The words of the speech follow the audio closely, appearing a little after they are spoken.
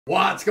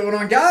What's going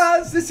on,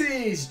 guys? This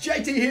is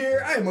JT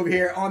here. I am over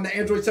here on the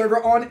Android server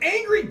on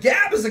Angry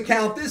Gabba's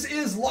account. This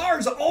is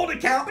Lars' old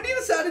account, but he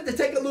decided to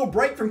take a little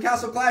break from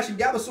Castle Clash, and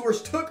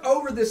Gabbasaurus took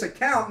over this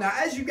account. Now,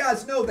 as you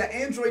guys know, the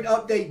Android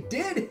update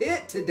did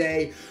hit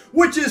today,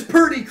 which is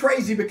pretty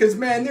crazy because,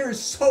 man, there is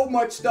so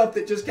much stuff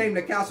that just came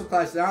to Castle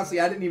Clash that honestly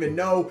I didn't even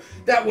know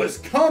that was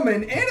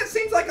coming, and it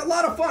seems like a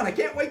lot of fun. I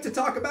can't wait to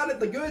talk about it,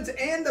 the goods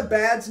and the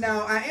bads.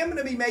 Now, I am going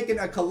to be making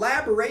a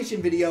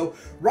collaboration video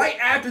right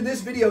after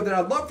this video that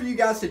I'd love for you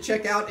guys to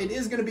check out. It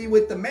is going to be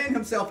with the man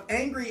himself,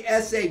 Angry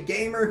SA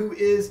Gamer, who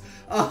is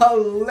a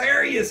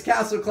hilarious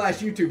Castle Clash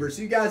YouTuber.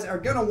 So you guys are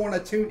going to want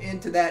to tune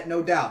into that,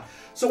 no doubt.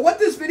 So what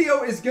this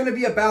video is going to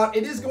be about,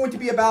 it is going to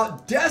be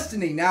about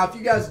Destiny. Now, if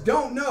you guys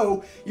don't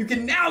know, you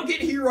can now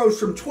get heroes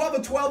from 12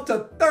 of 12 to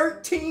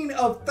 13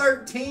 of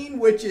 13,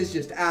 which is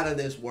just out of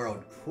this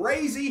world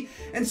crazy.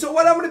 And so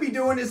what I'm going to be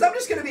doing is I'm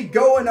just going to be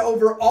going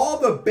over all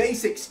the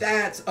basic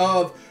stats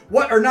of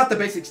what, or not the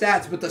basic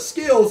stats, but the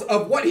skills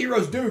of what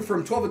heroes do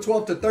from 12 of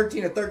 12 to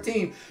 13 of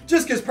 13,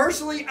 just because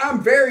personally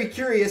I'm very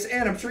curious,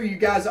 and I'm sure you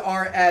guys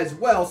are as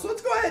well. So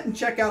let's go ahead and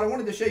check out. I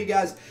wanted to show you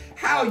guys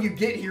how you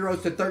get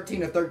heroes to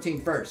 13 of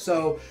 13 first.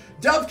 So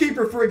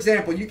Dovekeeper, for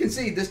example, you can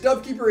see this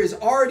Dovekeeper is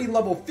already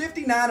level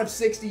 59 of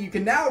 60. You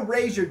can now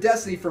raise your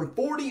Destiny from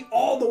 40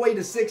 all the way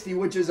to 60,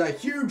 which is a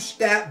huge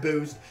stat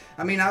boost.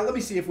 I mean, let me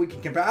see if we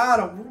can compare.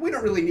 We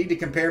don't really need to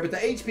compare, but the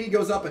HP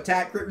goes up,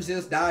 attack, crit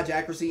resist, dodge,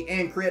 accuracy,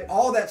 and crit.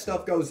 All that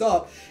stuff goes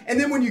up. And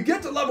then when you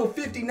get to level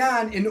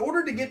 59, in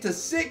order to get to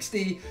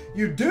 60,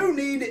 you do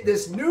need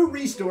this new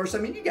resource. I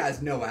mean, you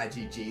guys know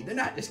IGG. They're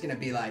not just going to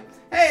be like,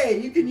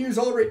 hey, you can use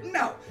old.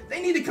 No,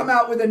 they need to come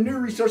out with a new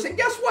resource. And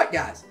guess what,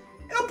 guys?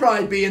 It'll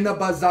probably be in the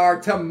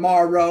bazaar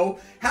tomorrow.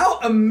 How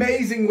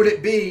amazing would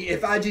it be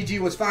if IGG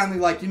was finally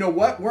like, you know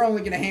what? We're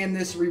only going to hand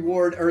this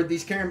reward or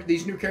these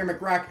new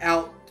Ceramic Rock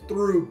out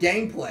through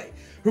gameplay.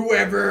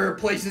 Whoever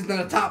places in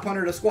the top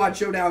 100 of Squad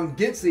Showdown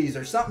gets these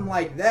or something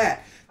like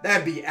that.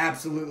 That'd be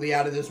absolutely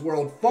out of this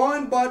world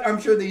fun, but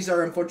I'm sure these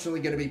are unfortunately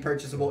going to be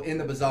purchasable in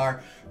the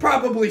bazaar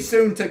probably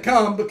soon to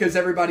come because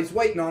everybody's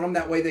waiting on them.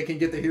 That way they can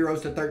get the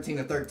heroes to 13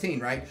 of 13,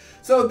 right?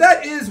 So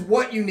that is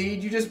what you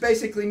need. You just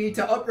basically need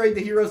to upgrade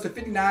the heroes to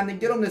 59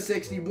 and get them to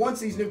 60 once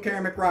these new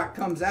Ceramic Rock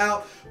comes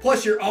out.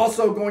 Plus, you're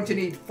also going to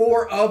need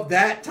 4 of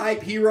that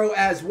type hero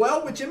as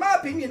well, which in my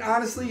opinion,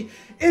 honestly,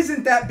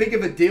 isn't that big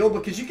of a deal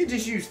because you can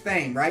just use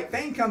Fame, right?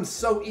 Fame comes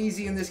so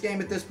easy in this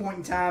game at this point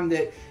in time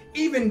that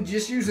even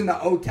just using the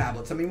O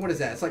tablets, I mean, what is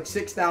that? It's like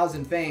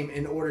 6,000 Fame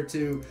in order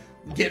to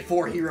get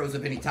 4 heroes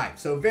of any type.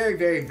 So very,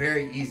 very,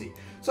 very easy.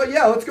 So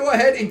yeah, let's go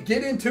ahead and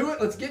get into it.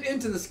 Let's get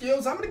into the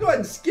skills. I'm going to go ahead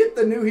and skip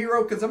the new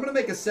hero because I'm going to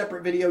make a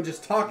separate video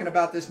just talking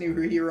about this new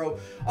hero.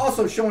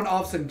 Also showing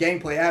off some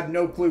gameplay. I have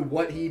no clue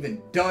what he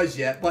even does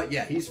yet, but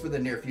yeah, he's for the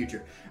near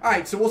future. All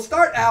right, so we'll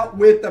start out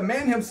with the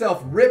man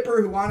himself,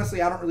 Ripper, who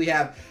honestly I don't really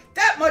have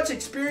that much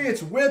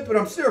experience with, but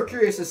I'm still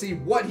curious to see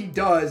what he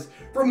does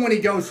from when he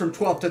goes from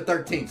 12 to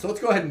 13. So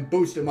let's go ahead and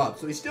boost him up.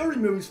 So he still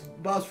removes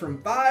buffs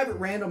from 5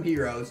 random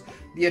heroes.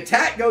 The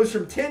attack goes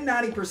from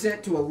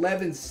 1090% to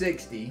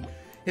 1160.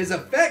 His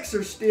effects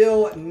are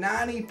still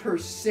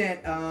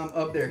 90%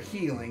 of their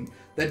healing.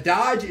 The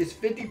dodge is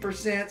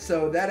 50%,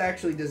 so that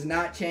actually does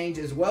not change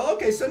as well.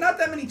 Okay, so not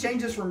that many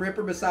changes from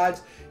Ripper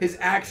besides his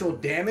actual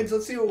damage.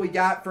 Let's see what we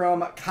got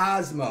from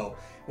Cosmo.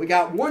 We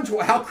got one.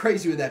 How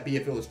crazy would that be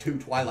if it was 2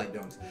 Twilight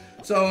Domes?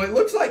 So it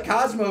looks like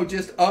Cosmo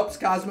just ups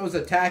Cosmo's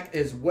attack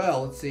as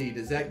well. Let's see.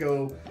 Does that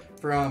go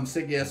from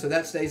 6? Yeah, so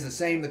that stays the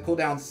same. The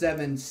cooldown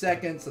 7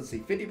 seconds. Let's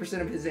see.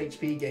 50% of his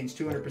HP gains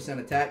 200%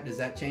 attack. Does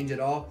that change at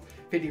all?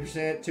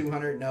 50%,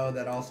 200, no,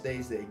 that all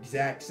stays the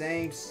exact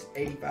same.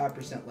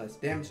 85% less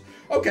damage.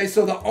 Okay,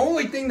 so the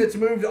only thing that's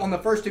moved on the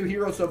first 2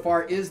 heroes so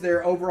far is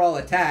their overall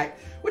attack,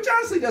 which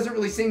honestly doesn't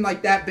really seem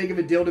like that big of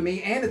a deal to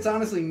me, and it's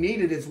honestly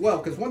needed as well,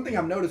 because one thing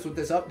I've noticed with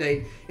this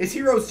update is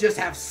heroes just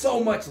have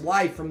so much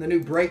life from the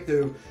new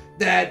breakthrough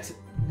that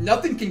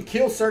nothing can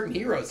kill certain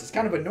heroes. It's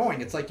kind of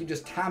annoying. It's like you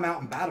just time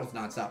out in battles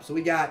nonstop. So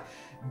we got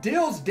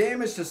deals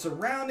damage to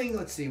surrounding.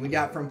 Let's see, we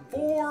got from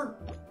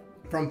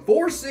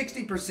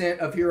 460%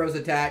 of heroes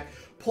attack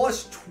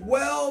plus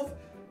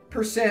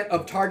 12%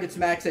 of target's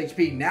max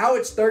HP. Now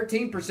it's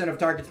 13% of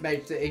target's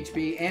max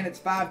HP and it's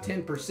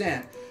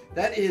 10%.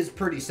 That is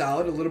pretty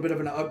solid. A little bit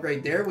of an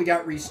upgrade there. We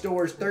got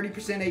restores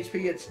 30%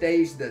 HP. It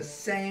stays the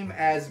same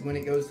as when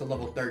it goes to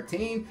level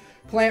 13.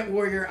 Plant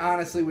Warrior,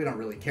 honestly, we don't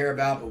really care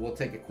about, but we'll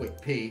take a quick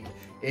peek.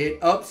 It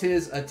ups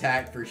his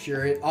attack for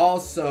sure. It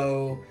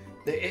also...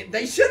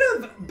 They should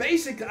have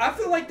basically, I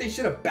feel like they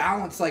should have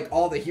balanced like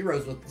all the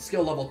heroes with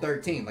skill level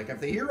 13. Like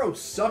if the hero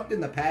sucked in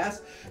the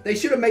past, they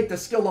should have made the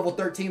skill level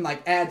 13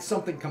 like add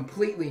something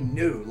completely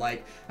new.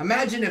 Like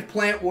imagine if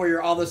Plant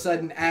Warrior all of a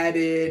sudden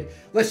added,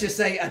 let's just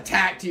say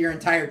attack to your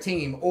entire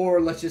team, or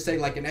let's just say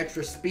like an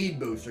extra speed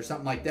boost or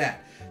something like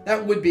that.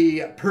 That would be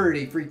a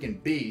pretty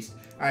freaking beast.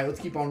 All right, let's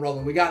keep on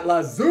rolling. We got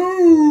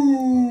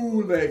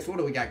Lazulix. What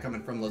do we got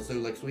coming from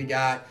Lazulix? We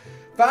got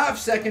 5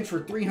 seconds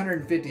for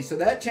 350, so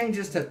that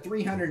changes to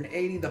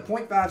 380. The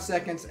 0.5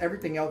 seconds,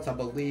 everything else I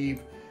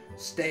believe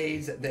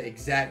stays the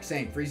exact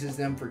same. Freezes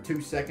them for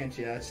 2 seconds.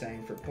 Yeah,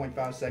 same for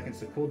 0.5 seconds.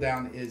 The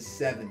cooldown is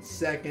 7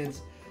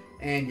 seconds.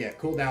 And yeah,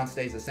 cooldown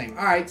stays the same.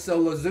 All right,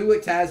 so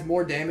Lazulix has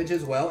more damage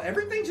as well.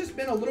 Everything's just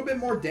been a little bit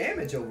more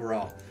damage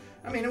overall.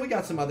 I mean, we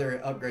got some other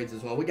upgrades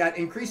as well. We got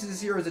increases this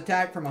hero's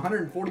attack from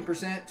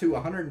 140% to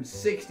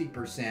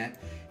 160%.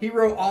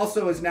 Hero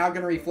also is now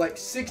going to reflect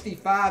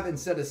 65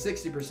 instead of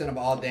 60% of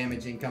all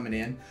damage incoming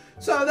in.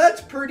 So that's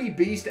pretty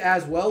beast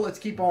as well. Let's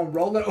keep on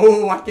rolling.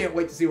 Oh, I can't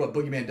wait to see what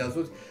Boogeyman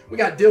does. We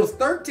got deals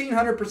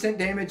 1,300%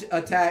 damage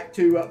attack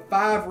to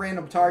 5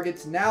 random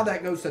targets. Now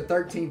that goes to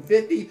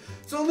 1,350.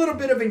 So a little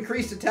bit of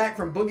increased attack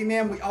from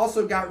Boogeyman. We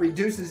also got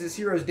reduces this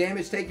hero's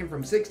damage taken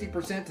from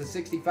 60% to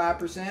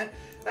 65%.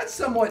 That's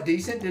somewhat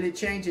decent. Did it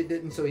change? It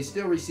didn't. So he's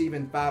still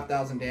receiving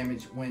 5,000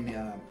 damage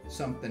when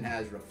something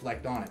has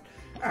reflect on it.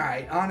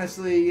 Alright,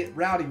 honestly,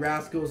 Rowdy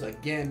Rascals,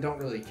 again, don't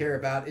really care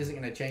about. Isn't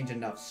going to change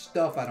enough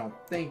stuff, I don't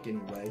think,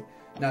 anyway.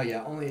 No,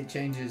 yeah, only it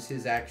changes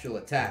his actual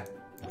attack,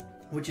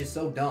 which is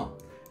so dumb.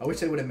 I wish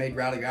they would have made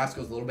Rowdy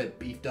Rascals a little bit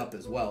beefed up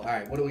as well.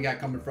 Alright, what do we got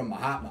coming from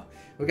Mahatma?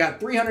 We got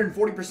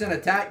 340%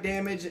 attack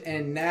damage,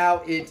 and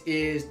now it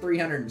is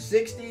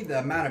 360. The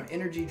amount of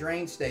energy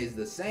drain stays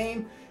the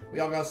same. We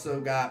also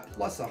got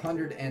plus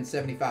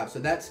 175, so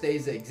that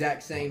stays the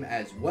exact same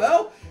as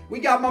well. We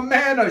got my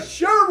man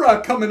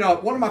Ashura coming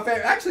up. One of my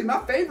favorite, actually my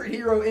favorite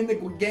hero in the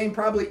game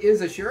probably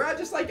is Ashura. I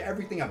just like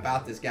everything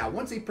about this guy.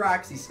 Once he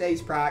procs, he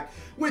stays proc,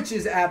 which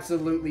is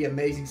absolutely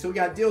amazing. So we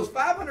got deals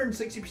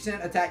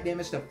 560% attack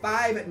damage to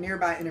 5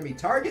 nearby enemy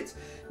targets.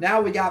 Now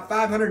we got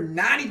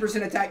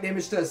 590% attack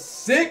damage to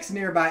 6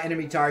 nearby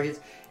enemy targets,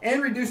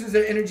 and reduces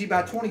their energy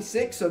by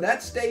 26, so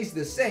that stays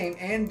the same,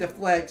 and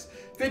deflects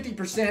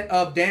 50%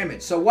 of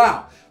damage. So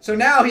wow. So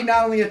now he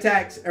not only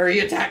attacks, or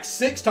he attacks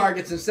 6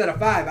 targets instead of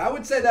 5. I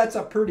would say that's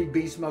a pretty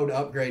beast mode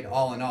upgrade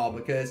all in all,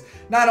 because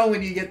not only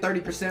do you get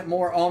 30%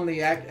 more on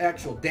the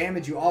actual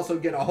damage, you also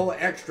get a whole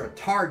extra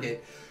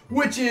target,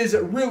 which is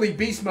really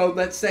beast mode.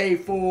 Let's say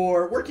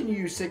for, where can you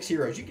use 6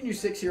 heroes? You can use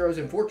 6 heroes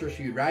in Fortress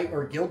Feud, right?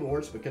 Or Guild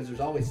Wars, because there's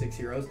always 6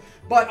 heroes.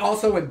 But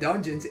also in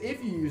dungeons,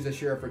 if you use a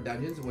sheriff for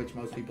dungeons, which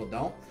most people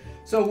don't.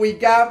 So we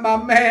got my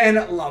man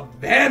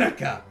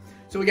Lavanica.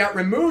 So we got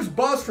removes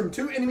buffs from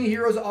 2 enemy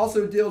heroes,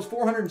 also deals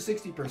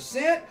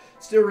 460%.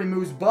 Still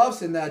removes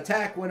buffs, and the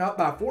attack went up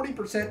by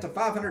 40% to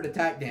 500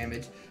 attack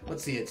damage.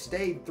 Let's see, it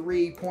stayed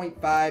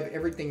 3.5.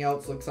 Everything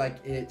else looks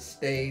like it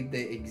stayed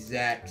the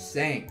exact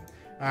same.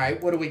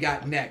 Alright, what do we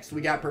got next? We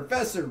got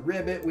Professor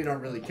Ribbit, we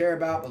don't really care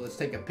about, but let's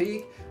take a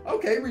peek.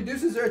 Okay,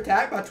 reduces their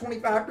attack by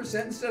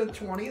 25% instead of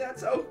 20.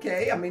 That's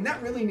okay. I mean,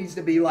 that really needs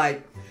to be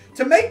like,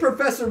 to make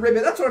Professor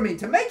Ribbit, that's what I mean.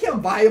 To make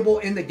him viable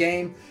in the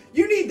game,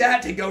 you need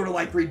that to go to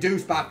like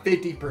reduce by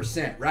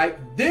 50%, right?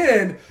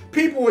 Then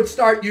people would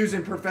start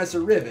using Professor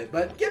Ribbit.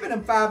 But giving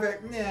him 5,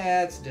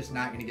 it's just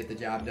not going to get the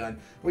job done.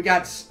 We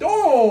got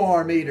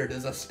Storm Eater.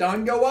 Does a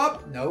stun go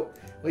up? Nope.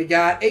 We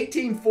got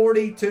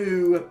 1840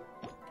 to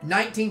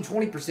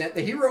 19-20%.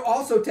 The hero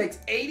also takes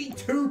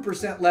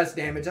 82% less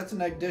damage. That's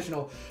an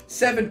additional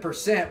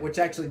 7%, which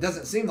actually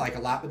doesn't seem like a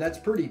lot, but that's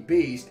pretty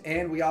beast.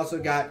 And we also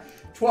got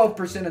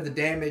 12% of the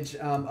damage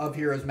of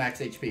heroes max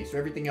HP. So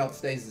everything else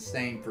stays the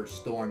same for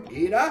Storm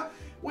Eater.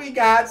 We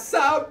got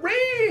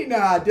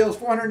Serena. Deals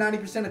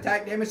 490%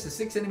 attack damage to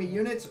 6 enemy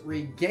units,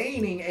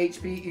 regaining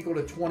HP equal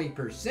to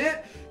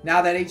 20%.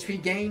 Now that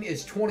HP gain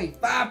is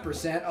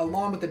 25%,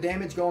 along with the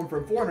damage going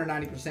from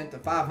 490% to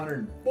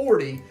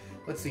 540%.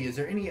 Let's see, is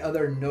there any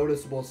other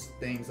noticeable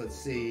things? Let's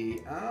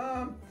see.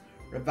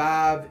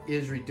 Revive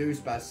is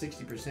reduced by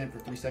 60% for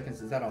 3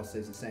 seconds. Does that all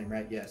stays the same,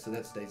 right? Yeah, so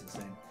that stays the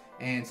same.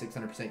 And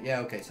 600%. Yeah,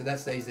 okay, so that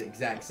stays the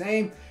exact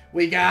same.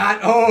 We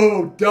got,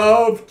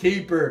 Dove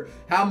Keeper.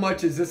 How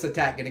much is this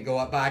attack going to go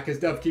up by? Because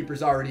Dove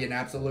Keeper's already an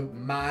absolute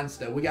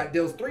monster. We got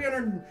deals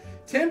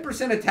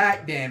 310%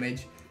 attack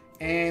damage.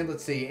 And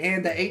let's see,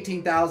 and the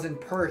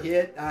 18,000 per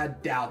hit, I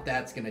doubt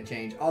that's going to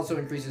change. Also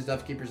increases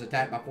Dove Keeper's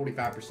attack by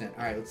 45%.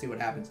 All right, let's see what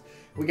happens.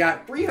 We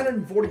got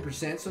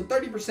 340%, so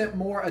 30%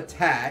 more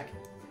attack.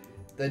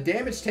 The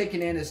damage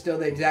taken in is still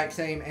the exact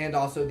same, and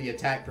also the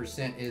attack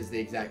percent is the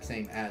exact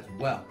same as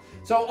well.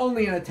 So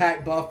only an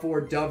attack buff for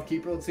Dove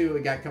Keeper. Let's see what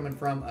we got coming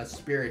from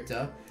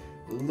Aspirita.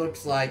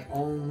 Looks like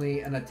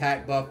only an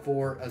attack buff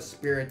for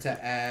Aspirita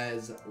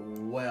as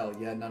well.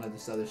 Yeah, none of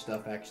this other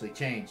stuff actually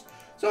changed.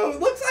 So it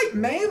looks like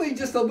mainly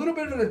just a little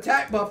bit of an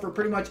attack buff for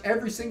pretty much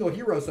every single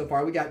hero so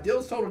far. We got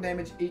deals total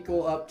damage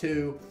equal up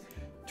to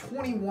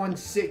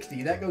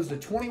 2160. That goes to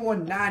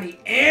 2190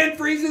 and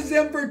freezes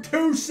them for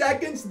 2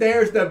 seconds.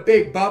 There's the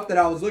big buff that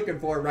I was looking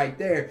for right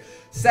there.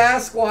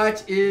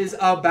 Sasquatch is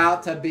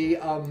about to be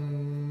a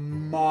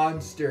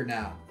monster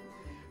now.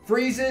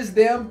 Freezes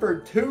them for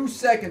 2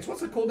 seconds.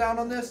 What's the cooldown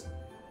on this?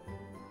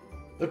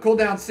 The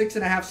cooldown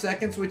 6.5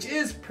 seconds, which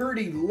is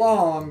pretty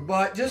long,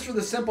 but just for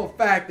the simple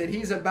fact that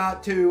he's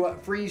about to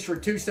freeze for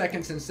 2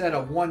 seconds instead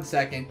of 1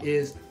 second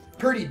is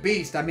pretty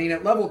beast. I mean,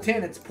 at level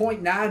 10, it's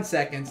 0.9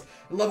 seconds.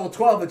 At level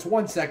 12, it's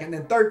 1 second.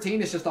 Then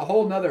 13, it's just a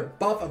whole nother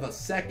buff of a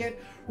second,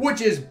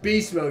 which is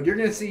beast mode. You're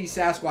going to see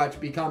Sasquatch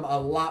become a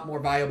lot more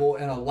valuable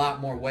in a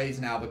lot more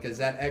ways now because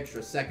that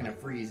extra second of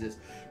freeze is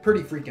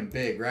pretty freaking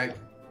big, right?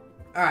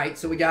 All right,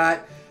 so we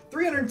got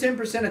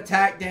 310%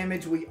 attack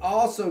damage. We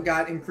also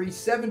got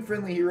increased 7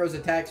 friendly heroes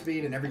attack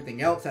speed and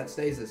everything else that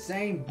stays the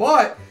same,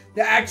 but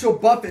the actual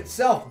buff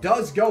itself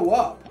does go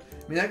up.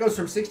 I mean, that goes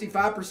from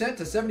 65%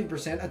 to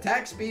 70%.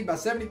 Attack speed by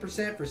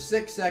 70% for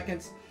 6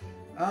 seconds.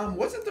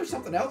 Wasn't there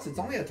something else? It's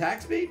only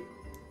attack speed?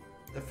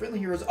 The friendly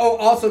heroes. Oh,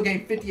 also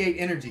gain 58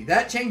 energy.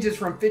 That changes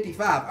from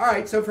 55. All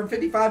right, so from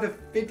 55 to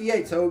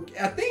 58. So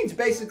Athene's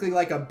basically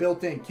like a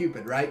built-in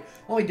Cupid, right?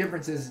 Only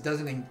difference is it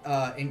doesn't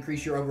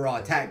increase your overall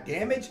attack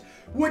damage,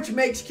 which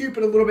makes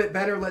Cupid a little bit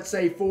better, let's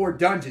say, for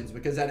dungeons,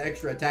 because that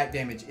extra attack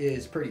damage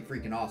is pretty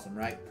freaking awesome,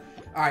 right?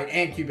 All right,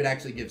 and Cupid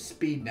actually gives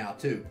speed now,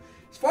 too.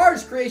 As far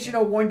as Creation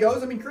 01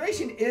 goes, I mean,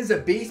 Creation is a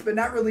beast, but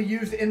not really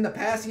used in the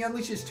past. He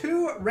unleashes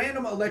 2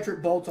 random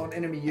electric bolts on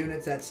enemy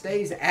units that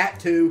stays at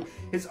 2.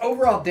 His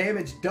overall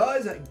damage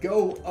does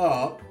go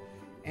up,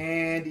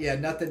 and yeah,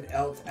 nothing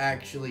else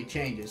actually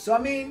changes. So, I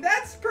mean,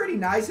 that's pretty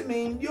nice. I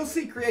mean, you'll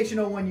see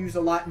Creation 01 used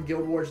a lot in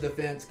Guild Wars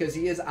Defense because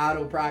he is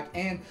auto proc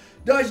and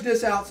does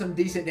dish out some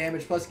decent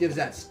damage, plus gives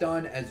that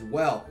stun as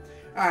well.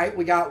 All right,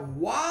 we got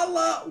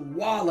Walla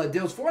Walla.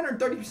 Deals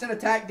 430%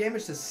 attack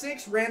damage to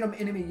 6 random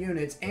enemy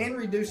units and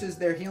reduces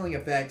their healing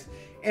effects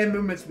and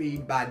movement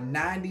speed by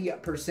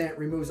 90%.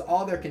 Removes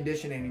all their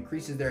condition and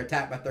increases their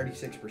attack by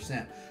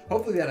 36%.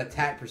 Hopefully that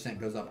attack percent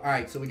goes up. All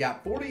right, so we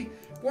got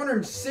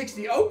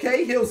 460.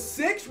 Okay, heals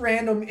 6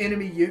 random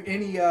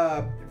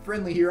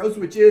friendly heroes,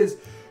 which is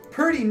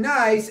pretty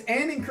nice,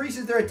 and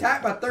increases their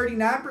attack by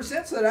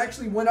 39%, so that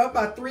actually went up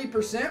by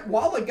 3%.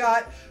 Walla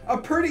got a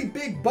pretty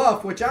big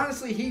buff, which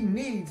honestly he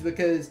needs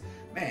because,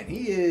 man,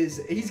 he's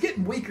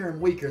getting weaker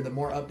and weaker the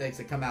more updates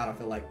that come out, I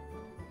feel like.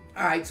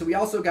 All right, so we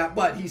also got,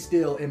 but he's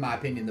still, in my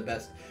opinion, the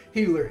best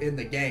healer in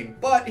the game.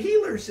 But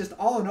healers, just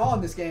all in all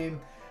in this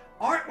game,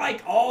 aren't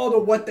like all to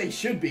what they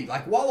should be.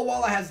 Like Walla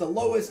Walla has the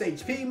lowest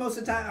HP most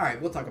of the time. All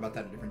right, we'll talk about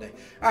that a different day.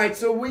 All right,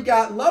 so we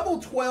got level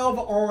 12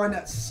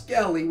 on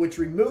Skelly, which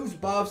removes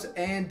buffs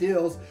and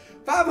deals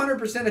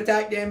 500%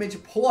 attack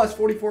damage plus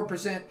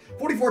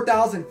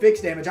 44,000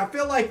 fixed damage. I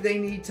feel like they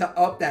need to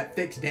up that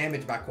fixed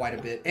damage by quite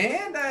a bit.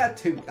 And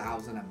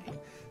 2,000, I mean,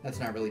 that's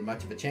not really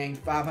much of a change.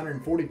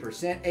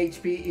 540%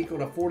 HP equal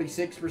to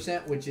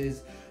 46%, which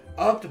is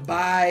upped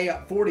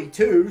by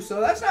 42.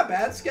 So that's not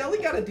bad. Skelly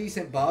got a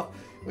decent buff.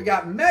 We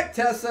got Mech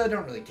Tessa.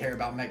 Don't really care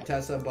about Mech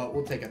Tessa, but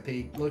we'll take a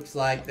peek. Looks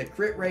like the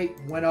crit rate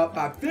went up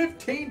by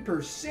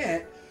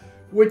 15%,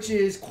 which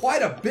is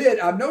quite a bit.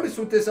 I've noticed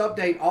with this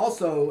update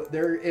also,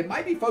 it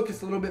might be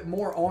focused a little bit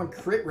more on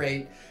crit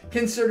rate,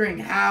 considering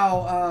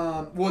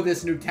how, well,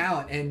 this new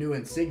talent and new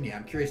insignia.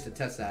 I'm curious to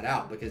test that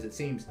out because it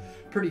seems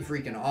pretty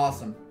freaking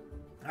awesome.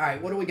 All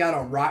right, what do we got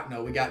on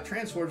Rockno? We got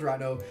Transforms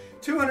Rockno,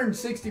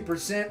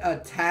 260%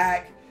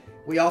 attack.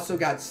 We also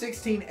got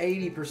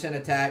 1680%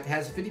 attack.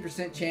 Has a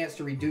 50% chance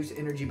to reduce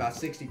energy by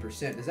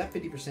 60%. Does that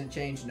 50%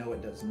 change? No,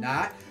 it does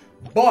not.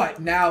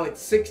 But now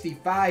it's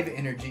 65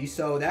 energy,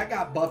 so that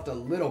got buffed a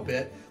little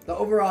bit. The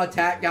overall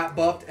attack got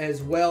buffed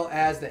as well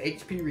as the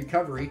HP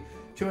recovery,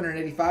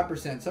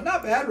 285%. So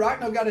not bad.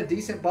 Rockno got a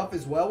decent buff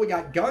as well. We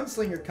got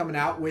Gunslinger coming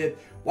out with,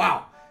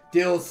 wow,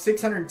 deals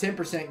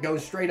 610%,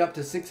 goes straight up to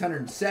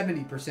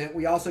 670%.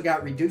 We also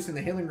got reducing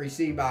the healing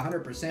received by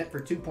 100% for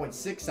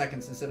 2.6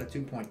 seconds instead of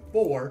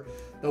 2.4.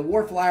 The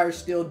Warflyers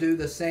still do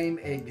the same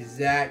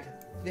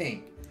exact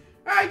thing.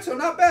 All right, so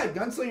not bad.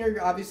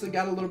 Gunslinger obviously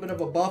got a little bit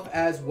of a buff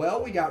as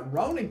well. We got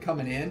Ronin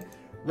coming in.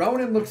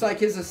 Ronin looks like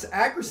his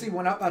accuracy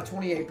went up by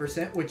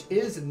 28%, which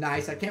is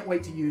nice. I can't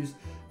wait to use...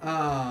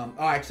 oh,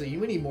 actually,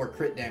 we need more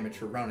crit damage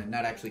for Ronin,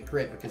 not actually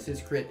crit, because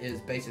his crit is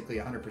basically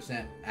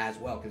 100% as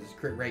well, because his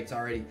crit rate's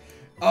already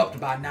upped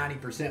by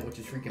 90%, which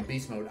is freaking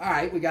beast mode. All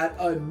right, we got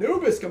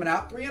Anubis coming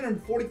out,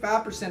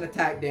 345%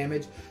 attack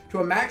damage to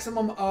a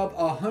maximum of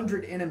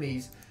 100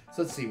 enemies.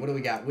 So let's see, what do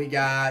we got? We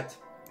got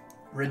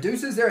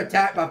reduces their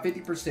attack by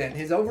 50%.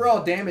 His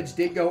overall damage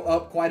did go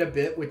up quite a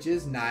bit, which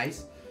is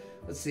nice.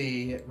 Let's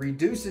see,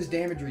 reduces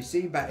damage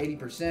received by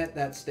 80%.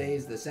 That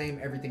stays the same.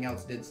 Everything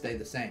else did stay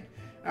the same.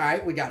 All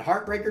right, we got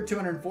Heartbreaker,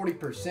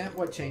 240%.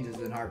 What changes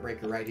in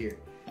Heartbreaker right here?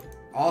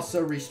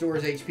 Also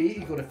restores HP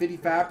equal to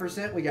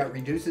 55%. We got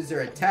reduces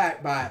their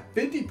attack by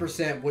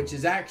 50%, which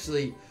is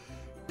actually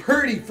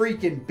pretty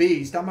freaking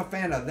beast. I'm a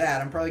fan of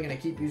that. I'm probably going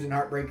to keep using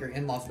Heartbreaker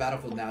in Lost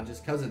Battlefield now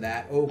just because of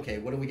that. Okay,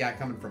 what do we got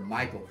coming from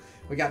Michael?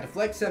 We got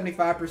Deflect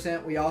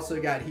 75%. We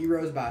also got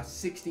Heroes by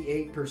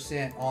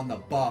 68% on the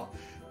buff.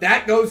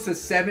 That goes to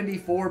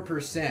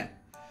 74%.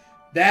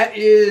 That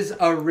is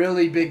a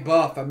really big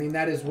buff. I mean,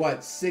 that is what,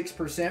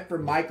 6% for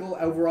Michael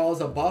overall as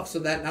a buff. So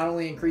that not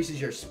only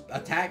increases your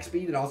attack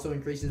speed, it also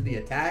increases the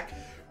attack,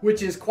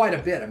 which is quite a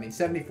bit. I mean,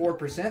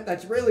 74%.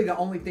 That's really the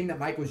only thing that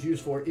Michael's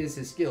used for is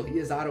his skill. He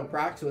is auto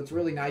proc, so it's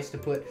really nice to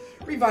put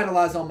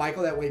Revitalize on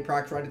Michael. That way he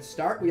procs right at the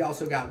start. We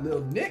also got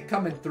Lil Nick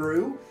coming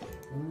through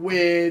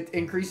with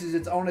increases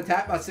its own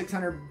attack by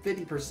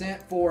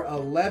 650% for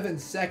 11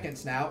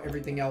 seconds now.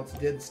 Everything else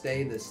did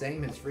stay the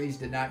same. His freeze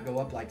did not go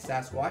up like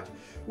Sasquatch,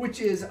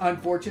 which is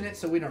unfortunate,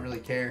 so we don't really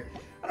care.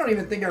 I don't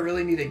even think I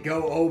really need to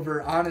go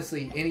over,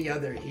 honestly, any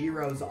other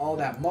heroes all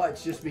that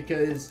much, just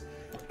because,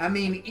 I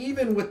mean,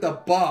 even with the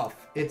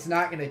buff, it's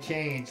not going to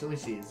change. Let me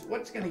see.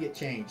 What's going to get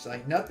changed?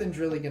 Like, nothing's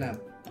really going to...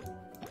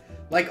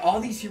 Like, all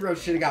these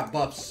heroes should have got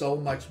buffed so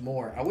much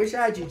more. I wish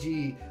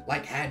IGG,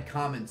 like, had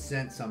common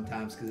sense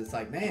sometimes, because it's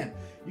like, man,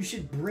 you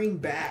should bring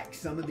back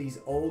some of these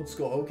old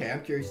school... Okay,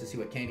 I'm curious to see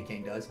what Candy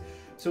Cane does.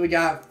 So we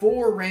got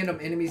 4 random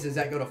enemies. Does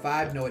that go to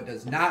 5? No, it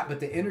does not, but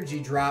the energy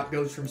drop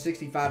goes from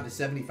 65 to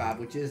 75,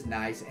 which is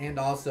nice, and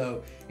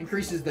also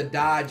increases the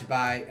dodge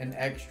by an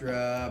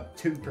extra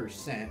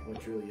 2%,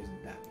 which really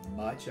isn't that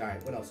much. All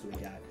right, what else do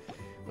we got?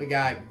 We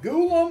got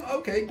Golem.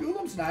 Okay,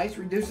 Golem's nice.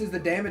 Reduces the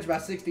damage by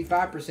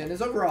 65%.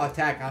 His overall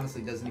attack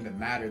honestly doesn't even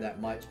matter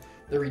that much.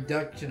 The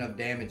reduction of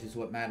damage is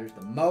what matters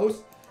the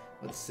most.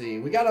 Let's see.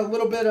 We got a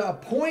little bit of a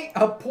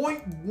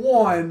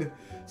 0.1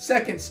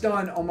 second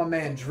stun on my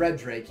man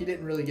Dredrake. He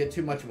didn't really get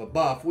too much of a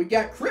buff. We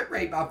got crit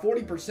rate by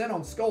 40%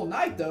 on Skull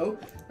Knight, though.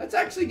 That's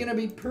actually going to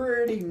be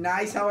pretty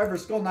nice. However,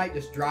 Skull Knight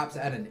just drops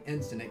at an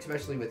instant,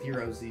 especially with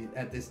heroes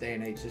at this day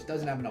and age. Just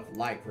doesn't have enough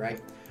life,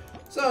 right?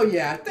 So,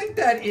 yeah, I think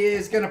that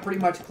is going to pretty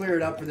much clear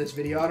it up for this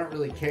video. I don't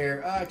really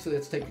care. Actually,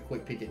 let's take a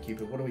quick peek at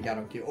Cupid. What do we got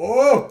on Cupid?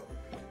 Oh!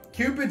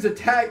 Cupid's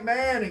attack,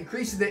 man,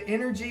 increases the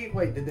energy.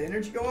 Wait, did the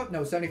energy go up?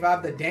 No,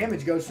 75. The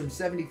damage goes from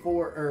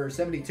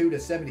 72 to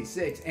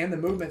 76. And the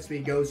movement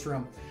speed goes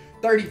from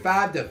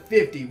 35 to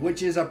 50,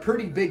 which is a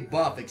pretty big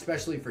buff,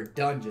 especially for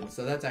dungeons.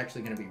 So that's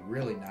actually going to be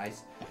really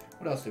nice.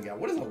 What else do we got?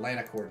 What does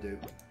Atlantic Core do?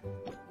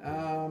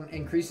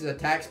 Increases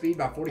attack speed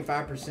by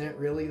 45%.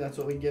 Really? That's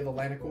what we give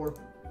Atlantic Core?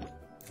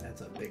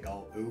 That's a big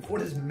old oof.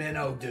 What does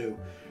Minnow do?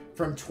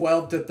 From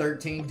 12 to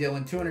 13,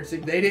 dealing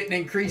 260. They didn't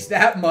increase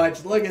that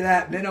much. Look at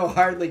that. Minnow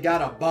hardly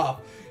got a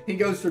buff. He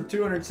goes from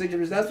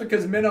 260%. That's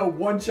because Minnow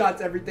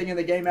one-shots everything in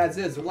the game as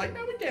is. They're like,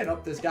 no, we can't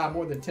up this guy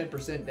more than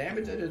 10%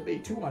 damage. That'd just be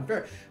too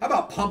unfair. How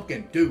about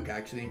Pumpkin Duke,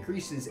 actually?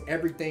 Increases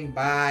everything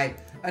by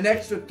an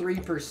extra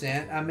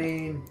 3%. I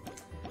mean...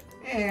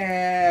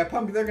 they're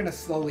going to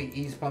slowly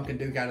ease Pumpkin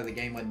Duke out of the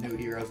game with new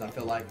heroes, I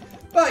feel like.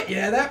 But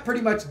yeah, that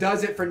pretty much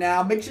does it for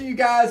now. Make sure you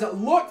guys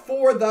look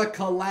for the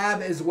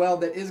collab as well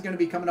that is going to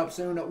be coming up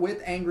soon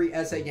with Angry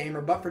SA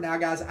Gamer. But for now,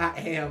 guys, I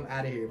am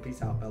out of here.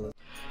 Peace out, fellas.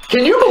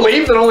 Can you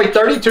believe that only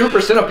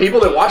 32% of people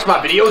that watch my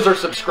videos are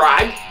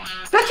subscribed?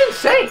 That's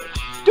insane.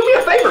 Do me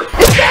a favor.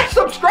 Hit that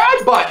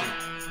subscribe button.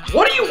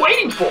 What are you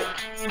waiting for?